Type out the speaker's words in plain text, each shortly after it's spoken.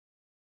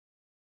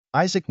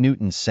Isaac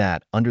Newton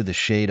sat under the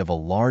shade of a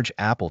large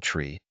apple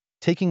tree,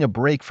 taking a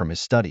break from his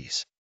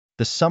studies.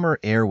 The summer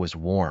air was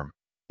warm,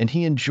 and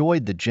he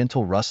enjoyed the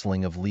gentle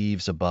rustling of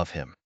leaves above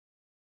him.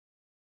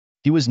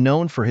 He was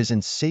known for his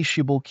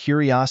insatiable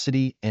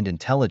curiosity and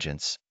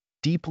intelligence,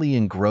 deeply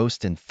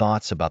engrossed in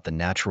thoughts about the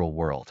natural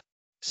world.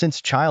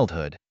 Since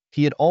childhood,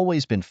 he had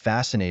always been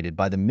fascinated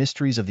by the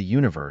mysteries of the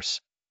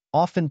universe,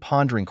 often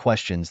pondering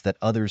questions that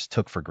others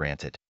took for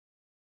granted.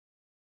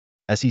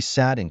 As he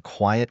sat in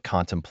quiet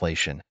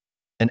contemplation,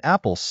 an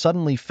apple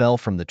suddenly fell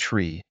from the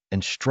tree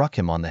and struck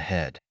him on the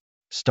head.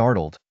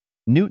 Startled,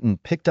 Newton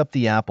picked up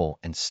the apple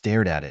and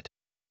stared at it,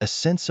 a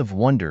sense of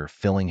wonder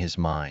filling his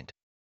mind.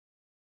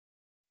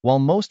 While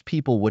most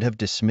people would have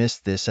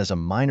dismissed this as a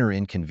minor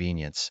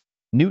inconvenience,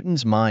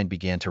 Newton's mind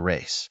began to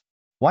race.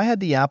 Why had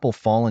the apple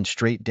fallen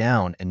straight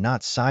down and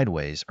not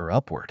sideways or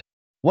upward?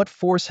 What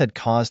force had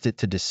caused it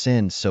to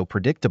descend so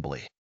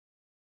predictably?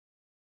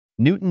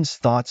 Newton's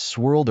thoughts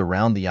swirled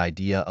around the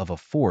idea of a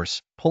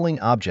force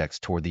pulling objects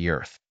toward the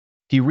earth.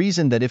 He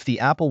reasoned that if the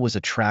apple was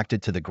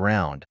attracted to the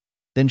ground,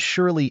 then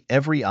surely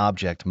every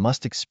object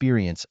must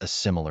experience a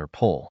similar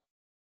pull.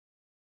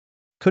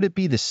 Could it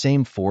be the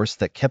same force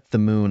that kept the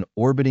moon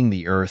orbiting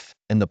the Earth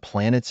and the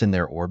planets in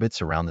their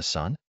orbits around the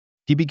sun?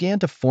 He began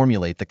to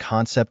formulate the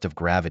concept of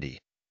gravity,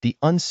 the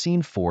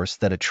unseen force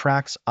that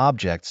attracts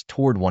objects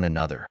toward one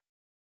another.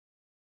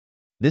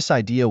 This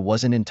idea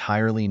wasn't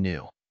entirely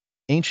new.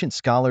 Ancient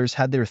scholars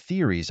had their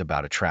theories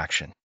about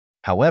attraction.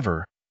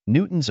 However,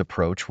 Newton's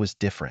approach was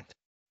different.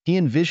 He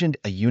envisioned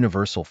a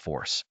universal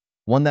force,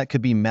 one that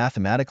could be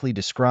mathematically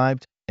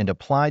described and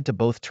applied to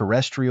both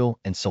terrestrial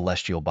and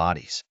celestial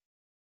bodies.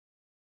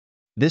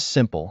 This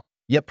simple,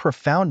 yet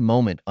profound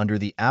moment under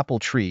the apple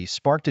tree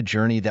sparked a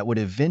journey that would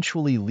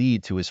eventually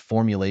lead to his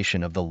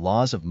formulation of the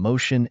laws of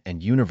motion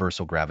and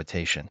universal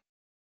gravitation.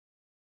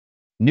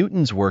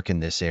 Newton's work in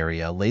this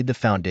area laid the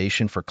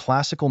foundation for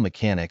classical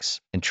mechanics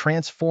and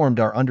transformed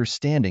our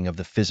understanding of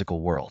the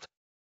physical world.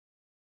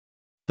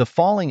 The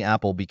falling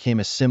apple became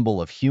a symbol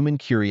of human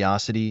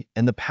curiosity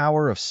and the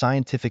power of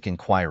scientific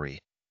inquiry,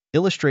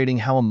 illustrating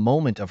how a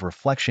moment of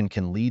reflection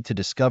can lead to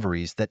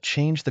discoveries that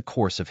change the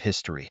course of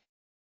history.